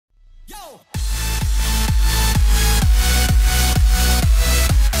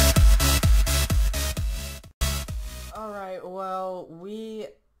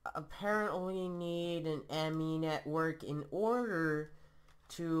apparently need an ME network in order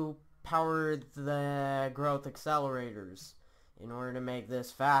to power the growth accelerators in order to make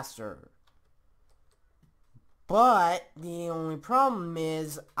this faster. But the only problem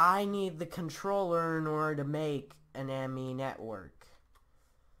is I need the controller in order to make an ME network,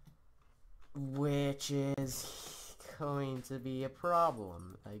 which is going to be a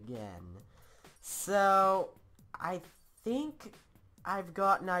problem again. So I think I've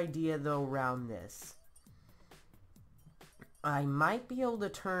got an idea though around this. I might be able to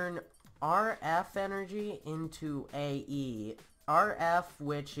turn RF energy into AE. RF,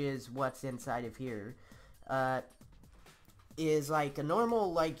 which is what's inside of here, is like a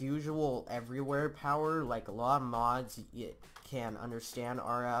normal, like usual everywhere power. Like a lot of mods can understand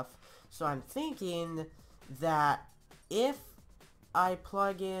RF. So I'm thinking that if I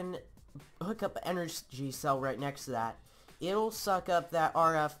hook up an energy cell right next to that, it'll suck up that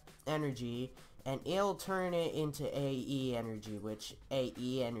RF energy and it'll turn it into AE energy, which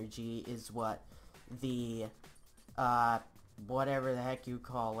AE energy is what the whatever the heck you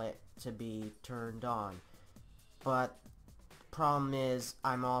call it to be turned on. But problem is,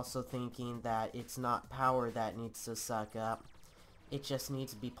 I'm also thinking that it's not power that needs to suck up. It just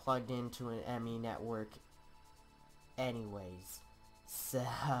needs to be plugged into an ME network anyways.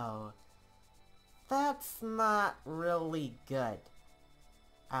 So that's not really good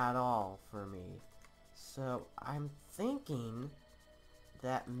at all for me. So I'm thinking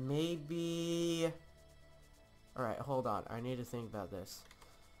that maybe... Alright, hold on. I need to think about this.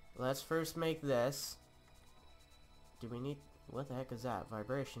 Let's first make this. Do we need... What the heck is that?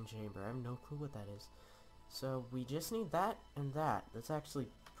 Vibration chamber. I have no clue what that is. So we just need that and that. That's actually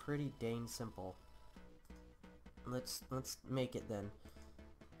pretty dang simple. Let's make it then.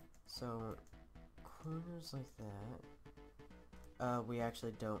 So corners like that. We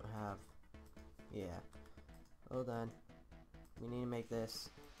actually don't have... Yeah. Hold on. We need to make this.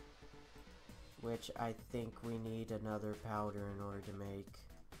 Which I think we need another powder in order to make.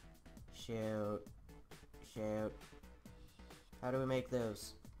 Shoot. Shoot. How do we make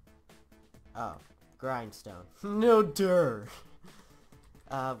those? Oh. Grindstone. No dirt!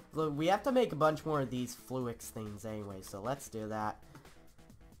 Look, we have to make a bunch more of these fluix things anyway, so let's do that.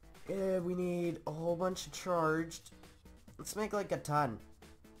 We need a whole bunch of charged. Let's make like a ton.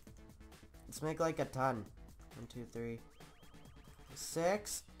 Let's make like a ton. 1, 2, 3,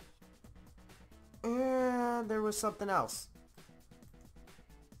 6. And there was something else.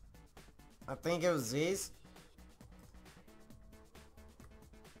 I think it was these.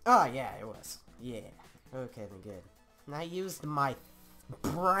 Oh yeah, it was. Yeah. Okay, then good. And I used my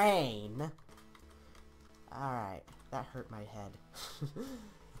brain. Alright, that hurt my head.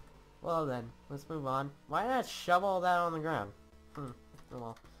 Well then, let's move on. Why not shove all that on the ground? Oh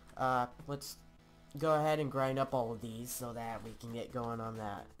well. Let's go ahead and grind up all of these so that we can get going on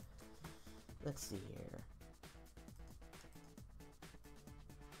that. Let's see here.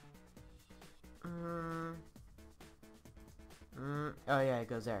 Oh yeah, it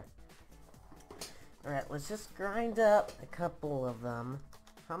goes there. Alright, let's just grind up a couple of them.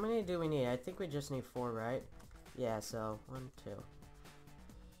 How many do we need? I think we just need 4, right? Yeah, so 1, 2.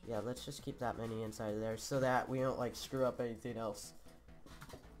 Yeah, let's just keep that many inside of there so that we don't like screw up anything else.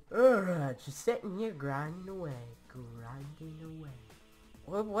 Alright, just sitting here grinding away. Grinding away.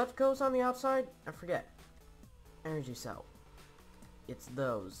 What goes on the outside? I forget. Energy cell. It's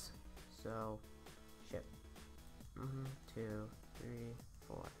those. So, shit. 1, 2, 3,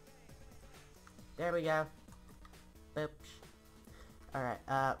 4. There we go. Oops. Alright,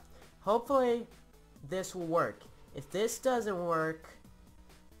 hopefully this will work. If this doesn't work...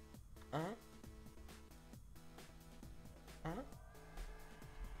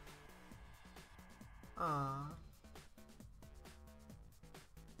 Aww.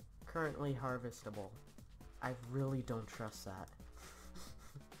 Currently harvestable. I really don't trust that.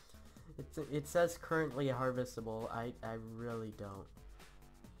 It says currently harvestable. I really don't.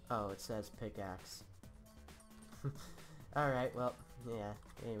 Oh, it says pickaxe. Alright, well, yeah.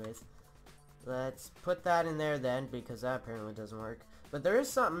 Anyways. Let's put that in there then, because that apparently doesn't work. But there is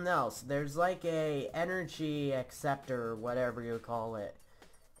something else. There's like a energy acceptor, or whatever you call it.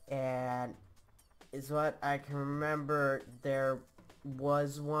 And is what I can remember there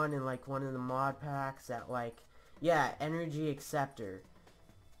was one in like one of the mod packs that like, yeah, energy acceptor.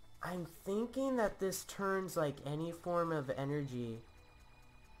 I'm thinking that this turns like any form of energy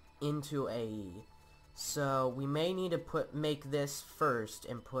into AE. So we may need to make this first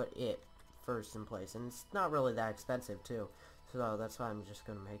and put it first in place. And it's not really that expensive too. So that's why I'm just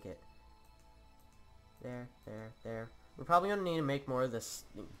gonna make it. There, there, there. We're probably gonna need to make more of this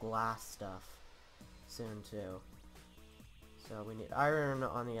glass stuff soon too. So we need iron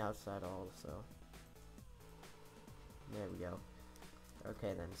on the outside also. There we go.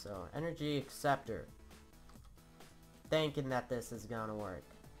 Okay then, so energy acceptor. Thinking that this is gonna work.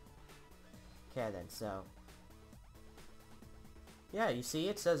 Okay then, so yeah, you see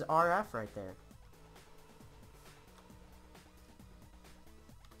it says RF right there.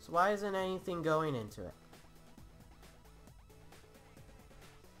 So why isn't anything going into it?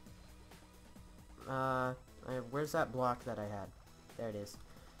 Where's that block that I had? There it is.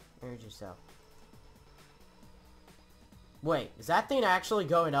 Energy cell. Wait, is that thing actually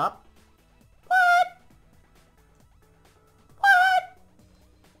going up? What? What?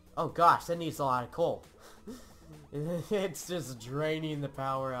 Oh gosh, that needs a lot of coal. It's just draining the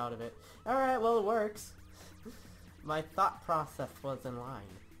power out of it. Alright, well it works. My thought process was in line.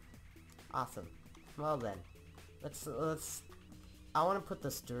 Awesome. Well then, let's I want to put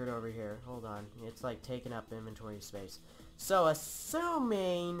this dirt over here. Hold on. It's like taking up inventory space. So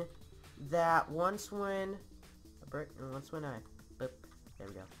assuming that once when a brick and once when I boop, there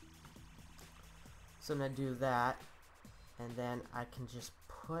we go. So I'm gonna do that, and then I can just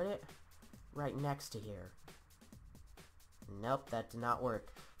put it right next to here. Nope, that did not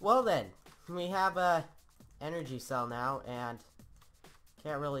work. Well then, we have a energy cell now, and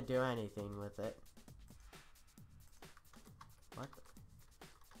can't really do anything with it. What?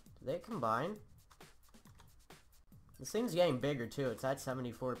 Do they combine? This thing's getting bigger too. It's at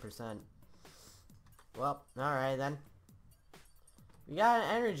 74%. Well, alright then. We got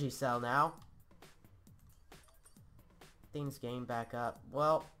an energy cell now. Things getting back up.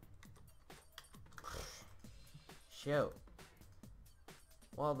 Well, shoot.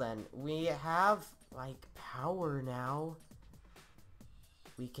 Well then, we have like power now.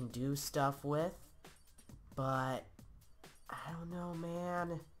 We can do stuff with, but I don't know,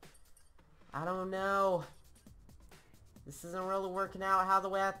 man. I don't know. This isn't really working out how the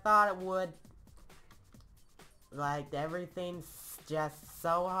way I thought it would. Like, everything's just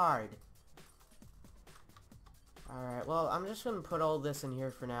so hard. Alright, well, I'm just gonna put all this in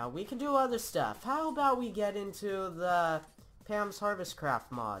here for now. We can do other stuff. How about we get into the Pam's Harvest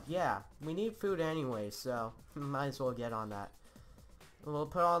Craft mod? Yeah, we need food anyway, so might as well get on that. We'll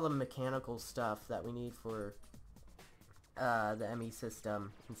put all the mechanical stuff that we need for the ME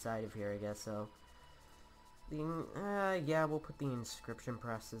system inside of here, I guess. So the yeah, we'll put the inscription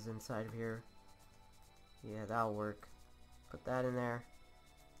presses inside of here. Yeah, that'll work. Put that in there.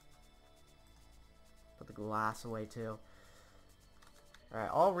 Put the glass away too.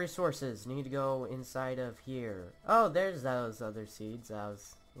 Alright, all resources need to go inside of here. Oh, there's those other seeds. I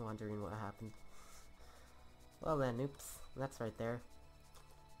was wondering what happened. Well then, oops, that's right there.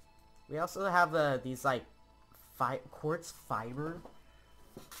 We also have these like quartz fiber.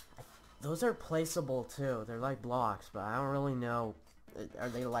 Those are placeable too. They're like blocks, but I don't really know. Are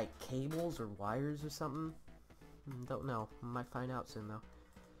they like cables or wires or something? Don't know. Might find out soon though.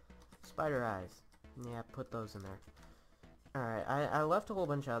 Spider eyes. Yeah, put those in there. Alright, I left a whole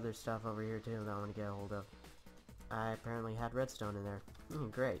bunch of other stuff over here too that I want to get a hold of. I apparently had redstone in there.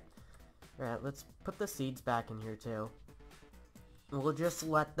 Great. Alright, let's put the seeds back in here too. We'll just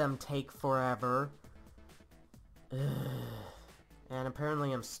let them take forever. And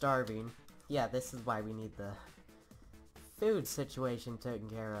apparently I'm starving. Yeah, this is why we need the food situation taken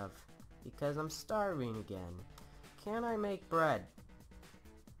care of. Because I'm starving again. Can I make bread?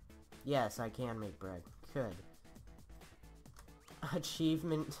 Yes, I can make bread. Good.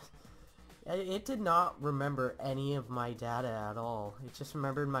 Achievement. It did not remember any of my data at all. It just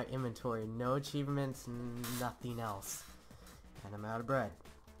remembered my inventory. No achievements, nothing else. And I'm out of bread.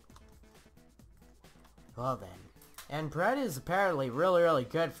 Well then. And bread is apparently really, really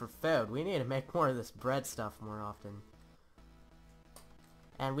good for food. We need to make more of this bread stuff more often.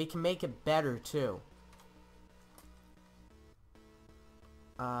 And we can make it better too.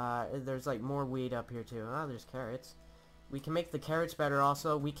 There's like more wheat up here too. Oh, there's carrots. We can make the carrots better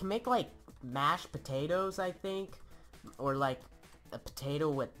also. We can make like mashed potatoes, I think. Or like a potato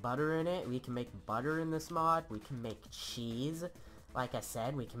with butter in it. We can make butter in this mod. We can make cheese. Like I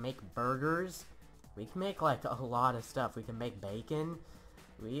said, we can make burgers. We can make like a lot of stuff. We can make bacon.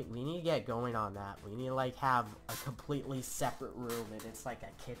 We need to get going on that. We need to like have a completely separate room and it's like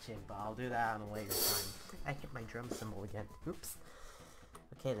a kitchen, but I'll do that on a later time. I hit my drum cymbal again. Oops.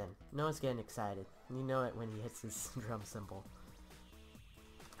 Okay then. Noah's getting excited. You know it when he hits his drum cymbal.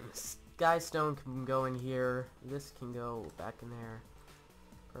 Skystone can go in here. This can go back in there.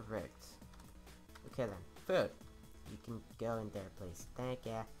 Perfect. Okay then. Food. You can go in there, please. Thank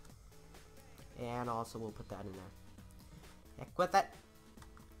ya. And also we'll put that in there. Heck with it.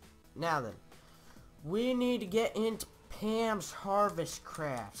 Now then, we need to get into Pam's Harvest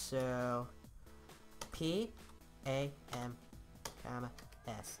Craft, so P-A-M, comma,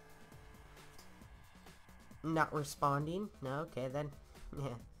 S. Not responding? No, okay then.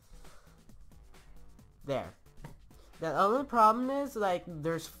 Yeah. There. The only problem is, like,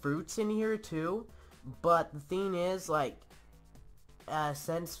 there's fruits in here too, but the thing is, like,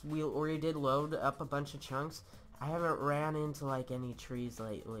 since we already did load up a bunch of chunks, I haven't ran into, like, any trees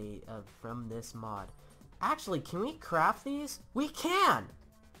lately from this mod. Actually, can we craft these? We can!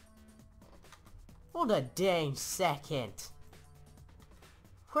 Hold a dang second.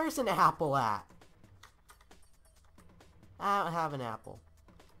 Where's an apple at? I don't have an apple.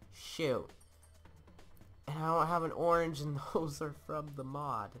 Shoot. And I don't have an orange, and those are from the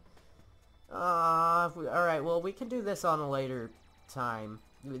mod. Alright, well, we can do this on a later time.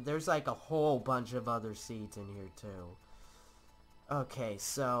 There's like a whole bunch of other seeds in here too. Okay,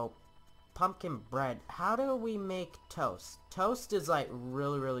 so pumpkin bread. How do we make toast? Toast is like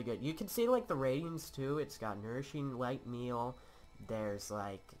really good. You can see like the ratings too. It's got nourishing light meal. There's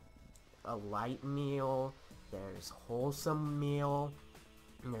like a light meal. There's wholesome meal.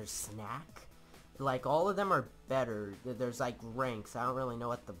 And there's snack. Like all of them are better. There's like ranks. I don't really know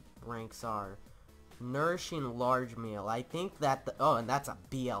what the ranks are. Nourishing large meal. I think that oh, and that's a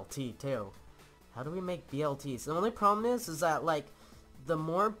BLT too. How do we make BLTs? The only problem is that like the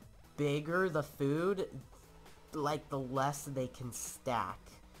more bigger the food, like the less they can stack.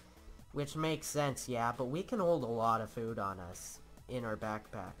 Which makes sense, yeah, but we can hold a lot of food on us in our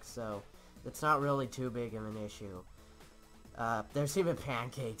backpack, so it's not really too big of an issue. There's even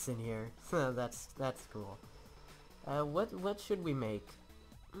pancakes in here. that's cool. What should we make?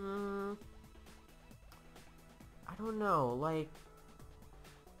 I don't know, like,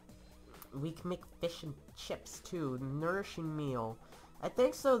 we can make fish and chips too, nourishing meal. I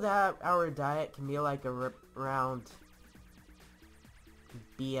think so that our diet can be like around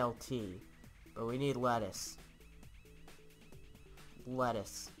BLT, but we need lettuce.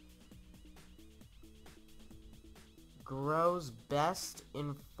 Lettuce. Grows best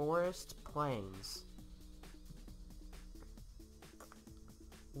in forest plains.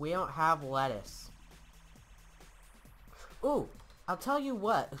 We don't have lettuce. Ooh, I'll tell you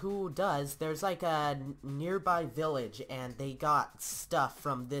what, who does. There's like a nearby village and they got stuff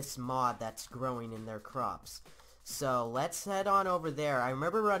from this mod that's growing in their crops. So let's head on over there. I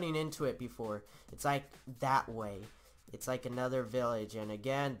remember running into it before. It's like that way. It's like another village, and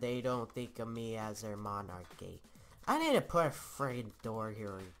again, they don't think of me as their monarchy. I need to put a friggin' door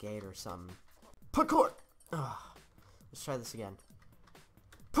here or a gate or something. Parkour! Ugh. Let's try this again.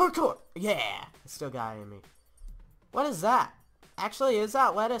 Parkour! Yeah! I still got it in me. What is that? Actually, is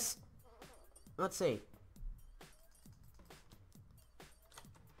that lettuce? Let's see.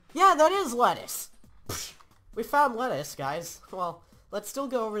 Yeah, that is lettuce! Psh, we found lettuce, guys. Well, let's still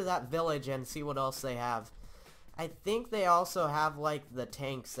go over to that village and see what else they have. I think they also have, like, the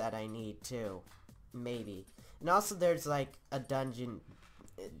tanks that I need, too. Maybe. And also there's, like, a dungeon,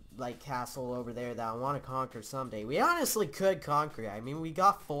 like, castle over there that I want to conquer someday. We honestly could conquer it. I mean, we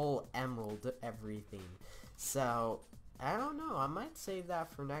got full emerald everything. So, I don't know. I might save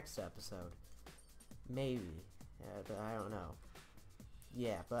that for next episode. Maybe. But I don't know.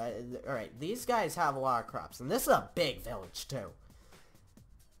 Yeah, but, alright. These guys have a lot of crops. And this is a big village, too.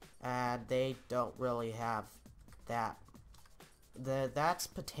 And they don't really have that. That's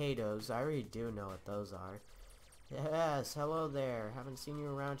potatoes. I already do know what those are. Yes, hello there. Haven't seen you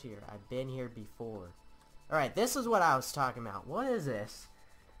around here. I've been here before. Alright, this is what I was talking about. What is this?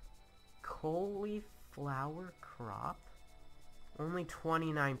 Cauliflower crop? Only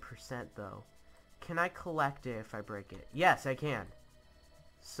 29% though. Can I collect it if I break it? Yes, I can.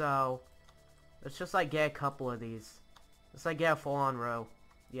 So, let's just like get a couple of these. Let's like get a full-on row.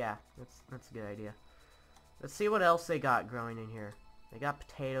 Yeah, that's a good idea. Let's see what else they got growing in here. They got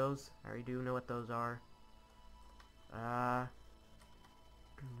potatoes. I already do know what those are.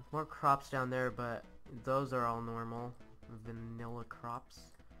 More crops down there, but those are all normal. Vanilla crops.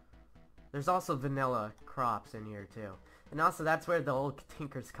 There's also vanilla crops in here too. And also that's where the old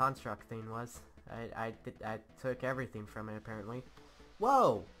Tinker's Construct thing was. I took everything from it apparently.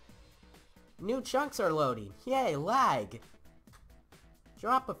 Whoa! New chunks are loading. Yay, lag!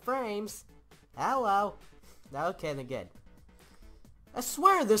 Drop of frames. Hello. Okay, then good. I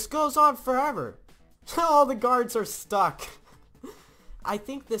swear this goes on forever. All the guards are stuck. I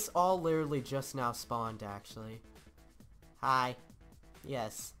think this all literally just now spawned, actually. Hi.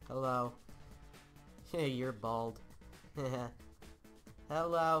 Yes. Hello. Hey, you're bald.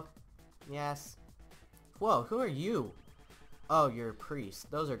 Hello. Yes. Whoa, who are you? Oh, you're a priest.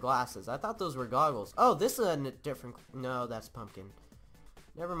 Those are glasses. I thought those were goggles. Oh, this is a different... No, that's pumpkin.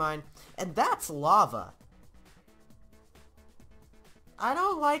 Never mind. And that's lava. I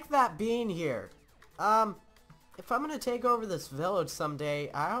don't like that being here. If I'm gonna take over this village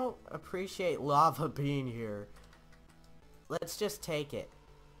someday, I don't appreciate lava being here. Let's just take it.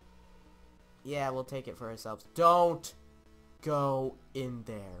 Yeah, we'll take it for ourselves. Don't go in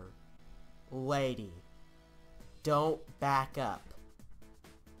there. Lady. Don't back up.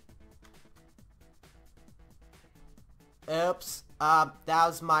 Oops. That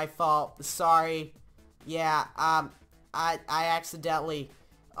was my fault. Sorry. Yeah, I accidentally...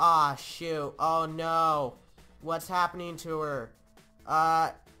 Aw, shoot. Oh, no. What's happening to her?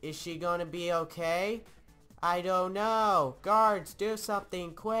 Is she gonna be okay? I don't know. Guards, do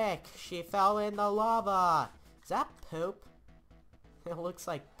something quick. She fell in the lava. Is that poop? It looks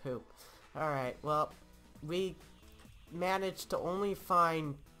like poop. Alright, well, we managed to only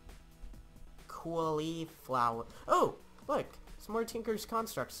find cauliflower. Oh, look. Some more Tinker's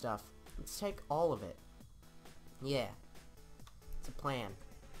Construct stuff. Let's take all of it. Yeah. It's a plan.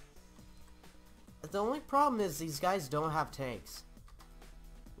 The only problem is these guys don't have tanks.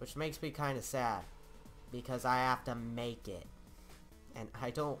 Which makes me kind of sad. Because I have to make it. And I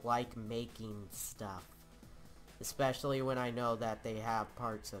don't like making stuff. Especially when I know that they have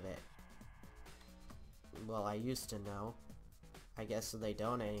parts of it. Well, I used to know. I guess they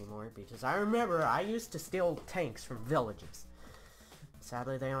don't anymore. Because I remember I used to steal tanks from villages.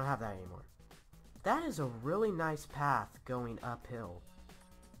 Sadly, they don't have that anymore. That is a really nice path going uphill.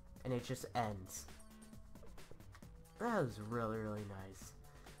 And it just ends. That is really, really nice.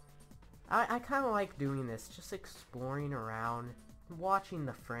 I kind of like doing this, just exploring around, watching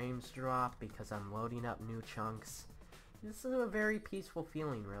the frames drop because I'm loading up new chunks. This is a very peaceful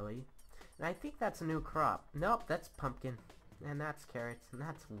feeling, really. And I think that's a new crop. Nope, that's pumpkin. And that's carrots, and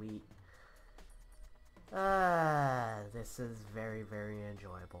that's wheat. This is very, very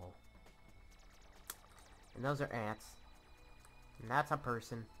enjoyable. And those are ants. And that's a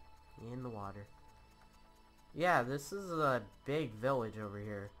person in the water. Yeah, this is a big village over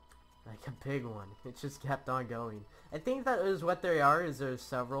here. Like a big one. It just kept on going. I think that is what they are, is there's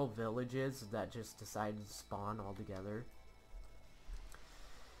several villages that just decided to spawn all together.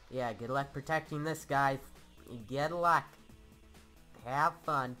 Yeah, good luck protecting this, guys. Good luck. Have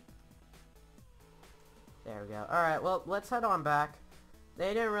fun. There we go. Alright, well, let's head on back.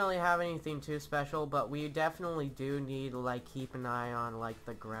 They didn't really have anything too special, but we definitely do need to, like, keep an eye on, like,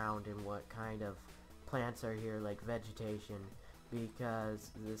 the ground and what kind of plants are here, like vegetation,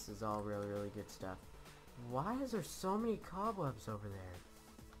 because this is all really, really good stuff. Why is there so many cobwebs over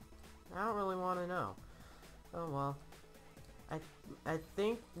there? I don't really want to know. Oh, well. I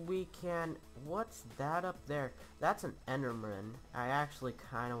think we can... What's that up there? That's an Enderman. I actually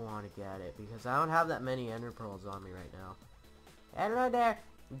kind of want to get it, because I don't have that many Ender Pearls on me right now. Hello there!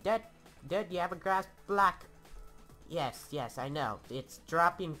 Did you have a grass block? Yes, I know. It's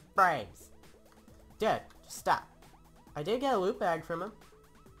dropping frames. Dude, just stop. I did get a loot bag from him.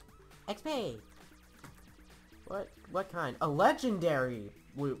 XP! What kind? A legendary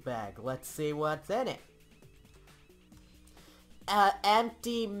loot bag. Let's see what's in it.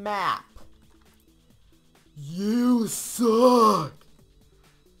 Empty map. You suck!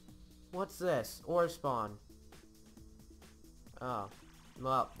 What's this? Ore spawn. Oh.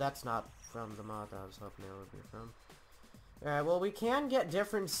 Well, that's not from the mod that I was hoping it would be from. Alright, well, we can get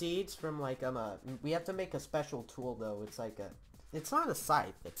different seeds from, like, we have to make a special tool, though. It's like it's not a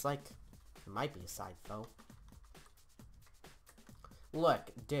scythe. It's like, it might be a scythe, though.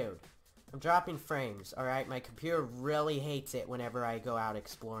 Look, dude. I'm dropping frames, alright? My computer really hates it whenever I go out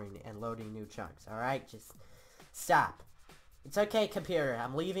exploring and loading new chunks, alright? Just stop. It's okay, computer.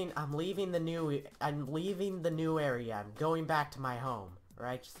 I'm leaving the new area. I'm going back to my home,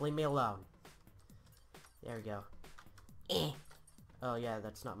 alright? Just leave me alone. There we go. Oh yeah,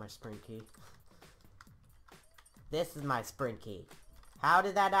 that's not my sprint key. This is my sprint key. How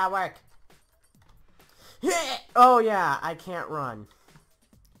did that not work? Oh yeah, I can't run.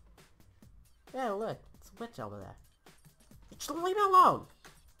 Yeah, look, it's a witch over there. Just leave me alone.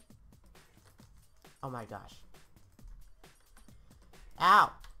 Oh my gosh.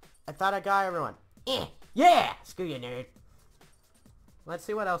 Ow! I thought I got everyone. Yeah! Screw you, nerd. Let's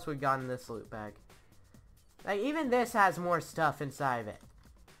see what else we got in this loot bag. Like, even this has more stuff inside of it.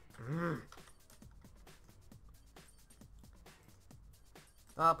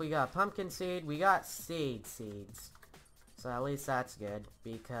 Oh, we got pumpkin seed. We got seeds. So at least that's good,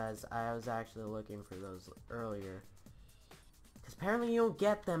 because I was actually looking for those earlier. Because apparently you don't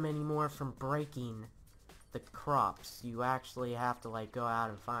get them anymore from breaking the crops. You actually have to, like, go out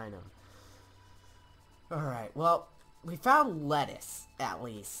and find them. Alright, well, we found lettuce, at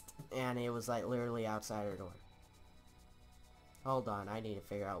least. And it was, like, literally outside our door. Hold on, I need to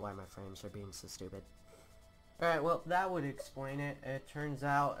figure out why my frames are being so stupid. Alright, well, that would explain it. It turns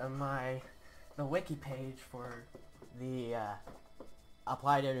out the wiki page for the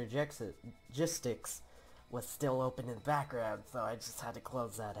applied energistics was still open in the background, so I just had to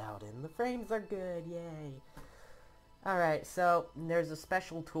close that out, and the frames are good, yay! Alright, so there's a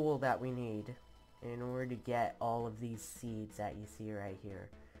special tool that we need in order to get all of these seeds that you see right here,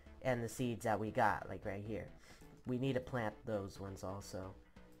 and the seeds that we got, like right here. We need to plant those ones also.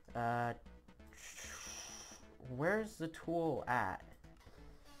 Where's the tool at?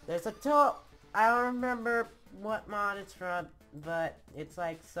 There's a tool! I don't remember what mod it's from, but it's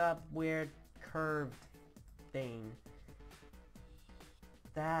like some weird curved thing.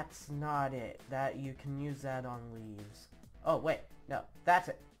 That's not it. That you can use that on leaves. Oh wait, no, that's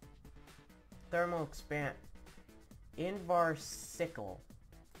it. Thermal expand. Invar sickle.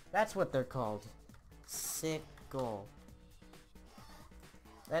 That's what they're called. Sickle.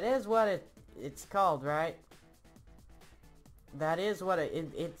 That is what it's called, right? That is what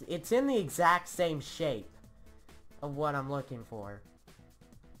it's in the exact same shape of what I'm looking for.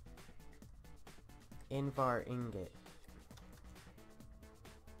 Invar ingot.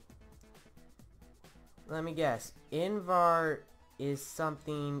 Let me guess. Invar is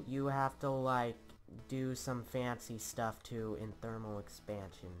something you have to, like, do some fancy stuff to in thermal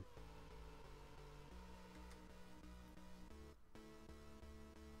expansion.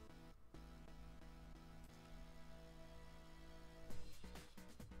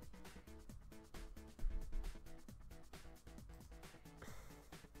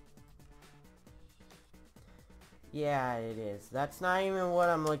 Yeah, it is. That's not even what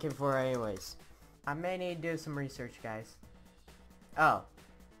I'm looking for anyways. I may need to do some research, guys. Oh.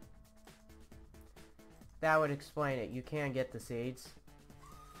 That would explain it. You can get the seeds.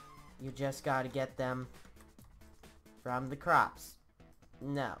 You just gotta get them from the crops.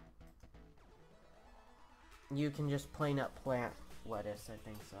 No. You can just plain up plant lettuce, I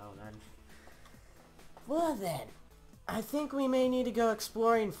think so, then. Well then, I think we may need to go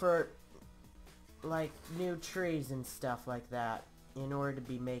exploring for, like, new trees and stuff like that in order to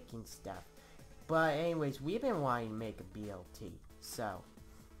be making stuff. But anyways, we've been wanting to make a BLT, so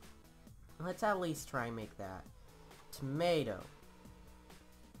let's at least try and make that. Tomato.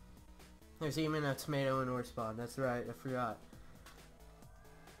 There's even a tomato in ore spawn, that's right, I forgot.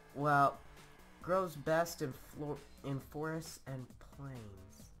 Well, grows best in forests and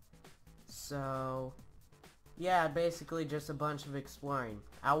plains. So, yeah, basically just a bunch of exploring.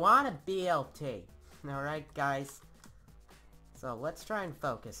 I want a BLT. Alright, guys? So, let's try and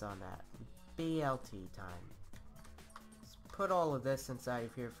focus on that. BLT time. Let's put all of this inside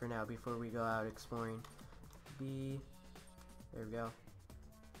of here for now before we go out exploring. There we go.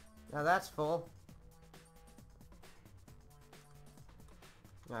 Now that's full.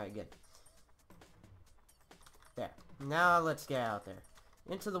 Alright, good. There. Now let's get out there.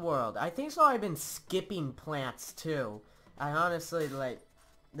 Into the world. I think so I've been skipping plants too. I honestly, like,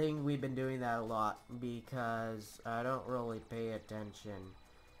 think we've been doing that a lot because I don't really pay attention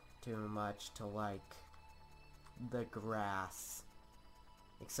too much to, like, the grass.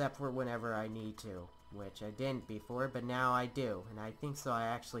 Except for whenever I need to. Which I didn't before, but now I do. And I think so I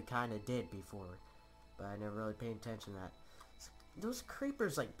actually kind of did before. But I never really paid attention to that. Those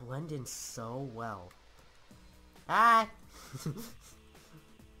creepers, like, blend in so well. Ah!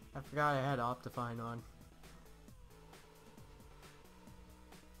 I forgot I had Optifine on.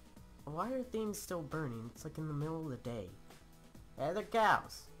 Why are things still burning? It's like in the middle of the day. Hey, they're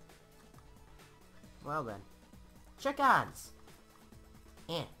cows. Well then. Chickens!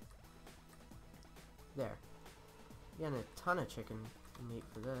 Eh. There. Getting a ton of chicken meat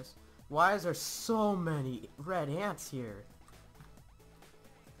for this. Why is there so many red ants here?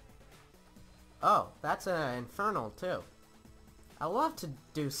 Oh, that's an infernal too. I love to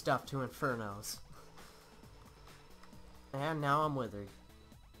do stuff to infernos. And now I'm withered.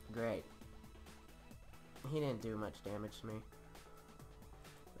 Great. He didn't do much damage to me.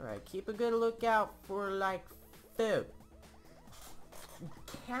 Alright, keep a good lookout for, like, food.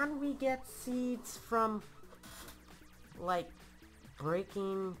 Can we get seeds from, like,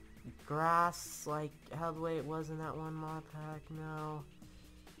 breaking grass, like how the way it was in that one mod pack? No.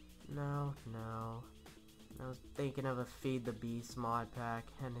 No, no. I was thinking of a Feed the Beast mod pack,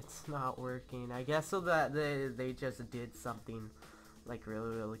 and it's not working. I guess so that they just did something, like,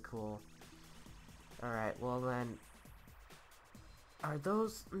 really, really cool. Alright, well then... Are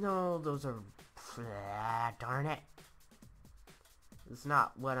those... No, those are Darn it. It's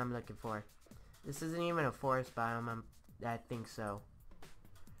not what I'm looking for. This isn't even a forest biome. I think so.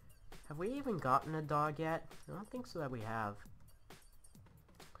 Have we even gotten a dog yet? I don't think so that we have.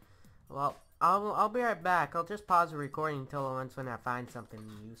 Well, I'll be right back. I'll just pause the recording until once when I find something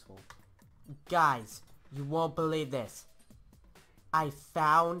useful. Guys, you won't believe this. I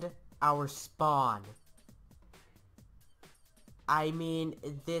found our spawn. I mean,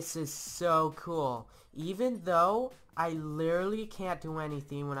 this is so cool. Even though I literally can't do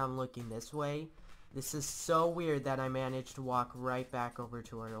anything when I'm looking this way, this is so weird that I managed to walk right back over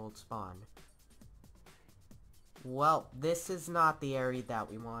to our old spawn. Well, this is not the area that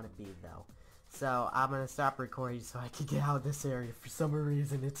we want to be, though. So, I'm gonna stop recording so I can get out of this area. For some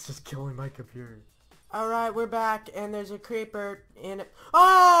reason, it's just killing my computer. Alright, we're back, and there's a creeper in it.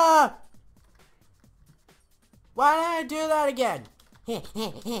 Ah! Why did I do that again?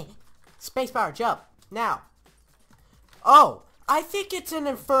 Spacebar, jump. Now. Oh, I think it's an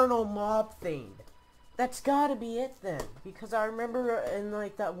infernal mob thing. That's gotta be it then. Because I remember in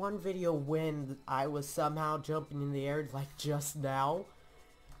like that one video when I was somehow jumping in the air like just now.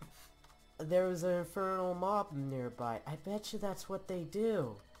 There was an infernal mob nearby. I bet you that's what they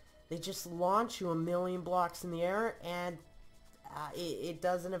do. They just launch you a million blocks in the air and it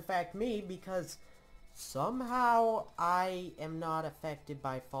doesn't affect me because somehow I am not affected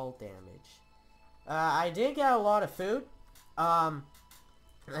by fall damage. I did get a lot of food. I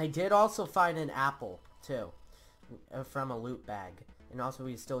did also find an apple too from a loot bag. And also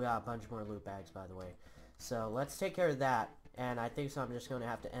we still got a bunch more loot bags, by the way. So let's take care of that. And I think so I'm just going to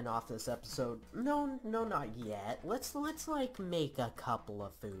have to end off this episode. No, not yet. Let's like make a couple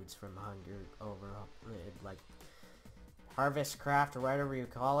of foods from hunger over like harvest craft or whatever you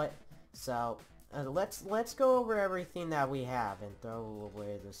call it. So let's go over everything that we have and throw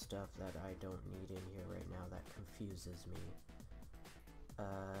away the stuff that I don't need in here right now that confuses me.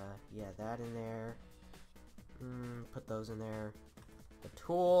 Yeah, that in there. Put those in there. The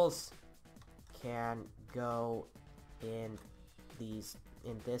tools can go in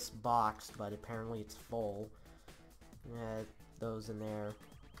this box, but apparently it's full. Those in there.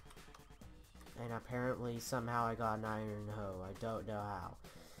 And apparently somehow I got an iron hoe. I don't know how.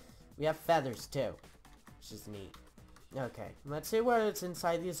 We have feathers too, which is neat. Okay, let's see what's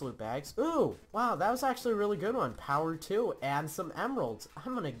inside these loot bags. Ooh, wow, that was actually a really good one. Power 2 and some emeralds.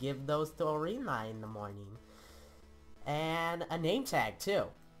 I'm gonna give those to Arena in the morning. And a name tag too.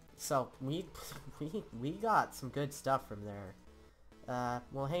 So we got some good stuff from there.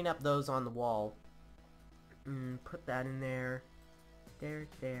 We'll hang up those on the wall. Put that in there.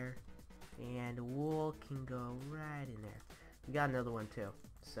 There. And wool can go right in there. We got another one too.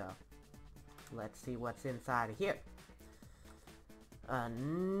 So let's see what's inside of here.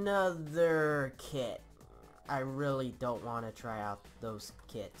 Another kit. I really don't want to try out those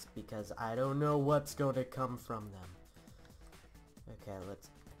kits because I don't know what's going to come from them. Okay, let's...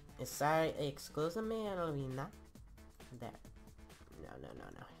 Sorry, exclusive man, Arena. There.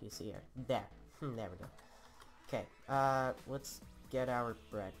 No. You see here. There. There we go. Okay, let's get our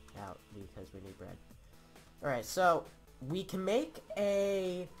bread out because we need bread. Alright, so we can make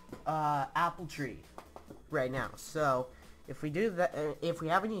a apple tree right now. So if we do that, if we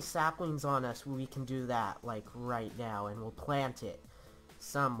have any saplings on us, we can do that like right now, and we'll plant it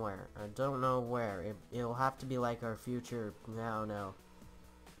somewhere. I don't know where. It'll have to be like our future, I don't know,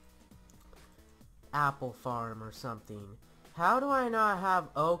 apple farm or something. How do I not have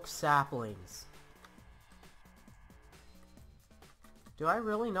oak saplings? Do I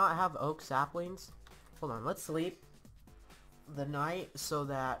really not have oak saplings? Hold on, let's sleep the night so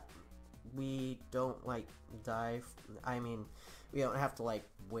that we don't like die. I mean, we don't have to like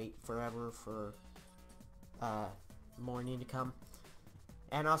wait forever for morning to come.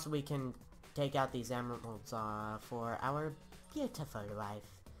 And also we can take out these emeralds for our beautiful life.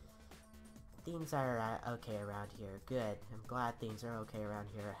 Things are okay around here. Good. I'm glad things are okay around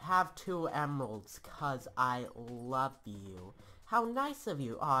here. Have 2 emeralds, cause I love you. How nice of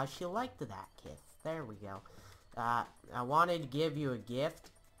you. Aw, she liked that kiss. There we go. I wanted to give you a gift.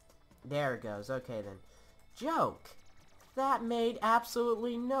 There it goes. Okay then. Joke. That made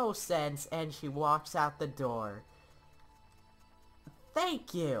absolutely no sense, and she walks out the door.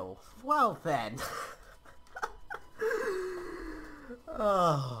 Thank you. Well then.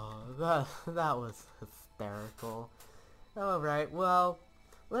 Oh, that was hysterical. Alright, well,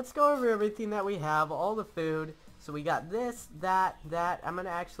 let's go over everything that we have, all the food. So we got this, that. I'm gonna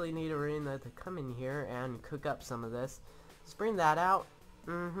actually need Arena to come in here and cook up some of this. Let's bring that out.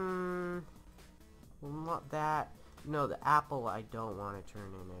 We'll want that. No, the apple I don't want to turn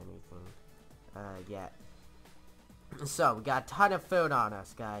into anything. yet. So, we got a ton of food on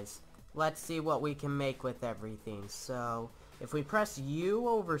us, guys. Let's see what we can make with everything. So, if we press U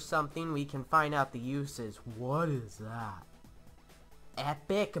over something, we can find out the uses. What is that?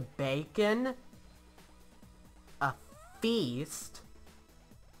 Epic bacon? A feast?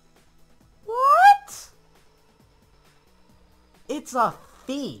 What? It's a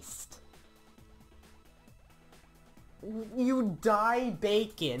feast. You dye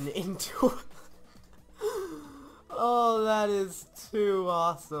bacon into... Oh, that is too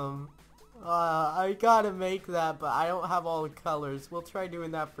awesome. I gotta make that, but I don't have all the colors. We'll try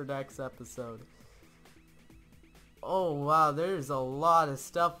doing that for next episode. Oh, wow, there's a lot of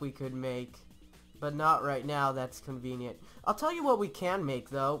stuff we could make. But not right now, that's convenient. I'll tell you what we can make,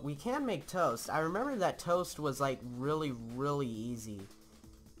 though. We can make toast. I remember that toast was, like, really, really easy.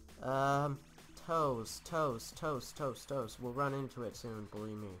 Toast. We'll run into it soon,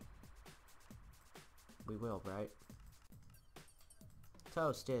 believe me. We will, right?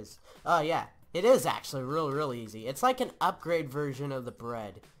 Toast is... Oh, yeah. It is actually really, really easy. It's like an upgrade version of the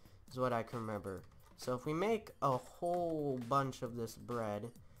bread, is what I can remember. So if we make a whole bunch of this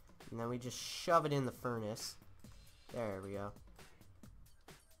bread, and then we just shove it in the furnace. There we go.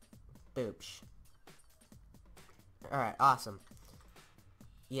 Boops. Alright, awesome.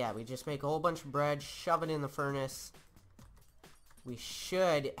 Yeah, we just make a whole bunch of bread, shove it in the furnace. We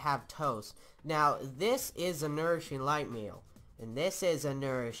should have toast. Now, this is a nourishing light meal. And this is a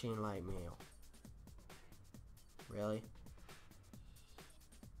nourishing light meal. Really?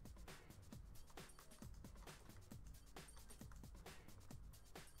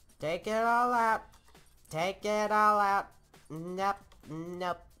 Take it all out. Take it all out. Nope.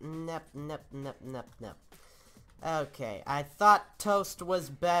 Okay, I thought toast was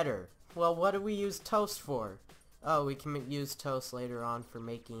better. Well, what do we use toast for? Oh, we can use toast later on for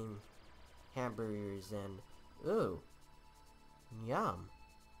making hamburgers and... Ooh. Yum.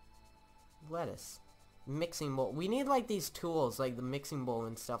 Lettuce. Mixing bowl. We need like these tools, like the mixing bowl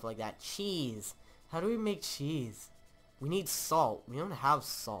and stuff like that. Cheese. How do we make cheese? We need salt. We don't have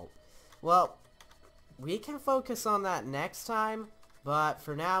salt. Well, we can focus on that next time, but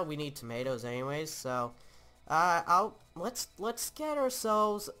for now we need tomatoes anyways, so let's get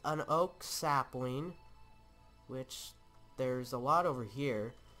ourselves an oak sapling, which there's a lot over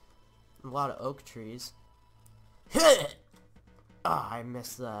here. A lot of oak trees. Ah, I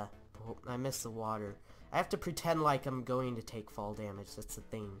missed the water. I have to pretend like I'm going to take fall damage. That's the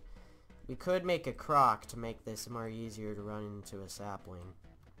thing. We could make a crock to make this more easier to run into a sapling.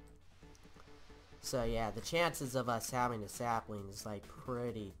 So yeah, the chances of us having a sapling is like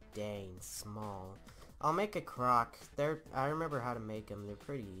pretty dang small. I'll make a crock. I remember how to make them. They're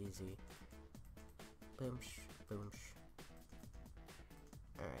pretty easy. Boomsh, boomsh.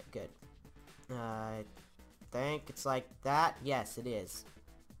 Alright, good. I think it's like that. Yes, it is.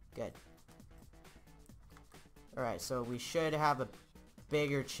 Good. Alright, so we should have a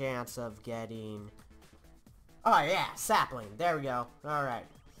bigger chance of getting... Oh yeah, sapling. There we go. Alright.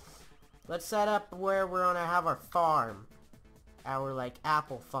 Let's set up where we're gonna have our farm. Our, like,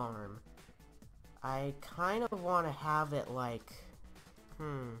 apple farm. I kind of want to have it like...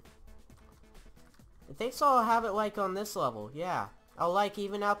 I think so. I'll have it like on this level. Yeah. I'll like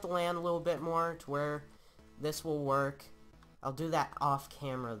even out the land a little bit more to where this will work. I'll do that off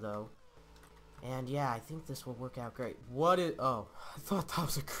camera though. And yeah, I think this will work out great. What is... Oh, I thought that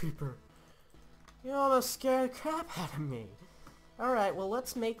was a creeper. You almost scared the crap out of me. Alright, well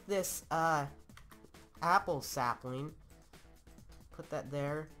let's make this apple sapling. Put that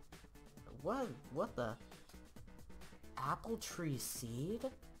there. What the? Apple tree seed?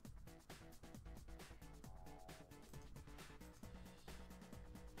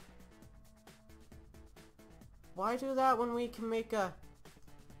 Why do that when we can make a...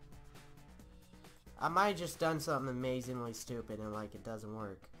 I might have just done something amazingly stupid and like it doesn't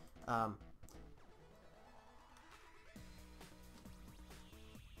work.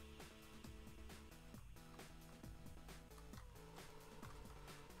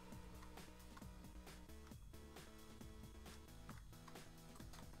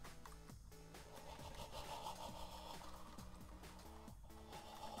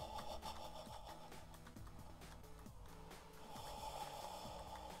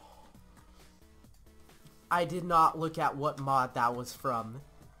 I did not look at what mod that was from.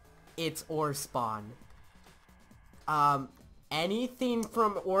 It's ore spawn. Anything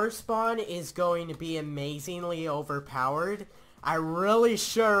from ore spawn is going to be amazingly overpowered. I really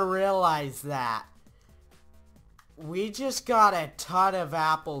sure realized that. We just got a ton of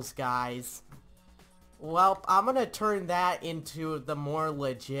apples, guys. Well, I'm gonna turn that into the more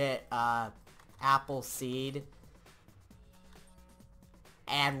legit, apple seed.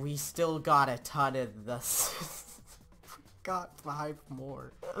 And we still got a ton of this. Got 5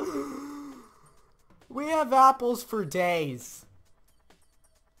 more. We have apples for days.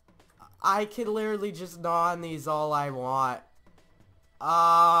 I can literally just gnaw on these all I want.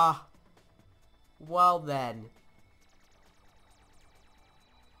 Well then.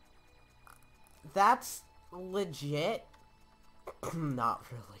 That's legit. Not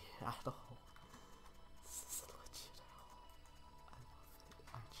really at all. This isn't legit at all. I love it.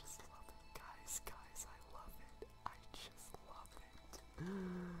 I just love it. Guys, I love it. I just love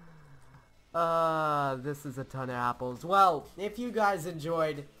it. This is a ton of apples. Well, if you guys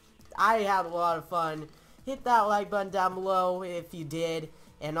enjoyed, I had a lot of fun. Hit that like button down below if you did.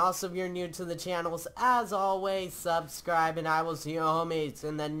 And also if you're new to the channels, as always, subscribe and I will see you homies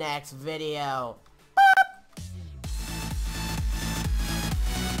in the next video.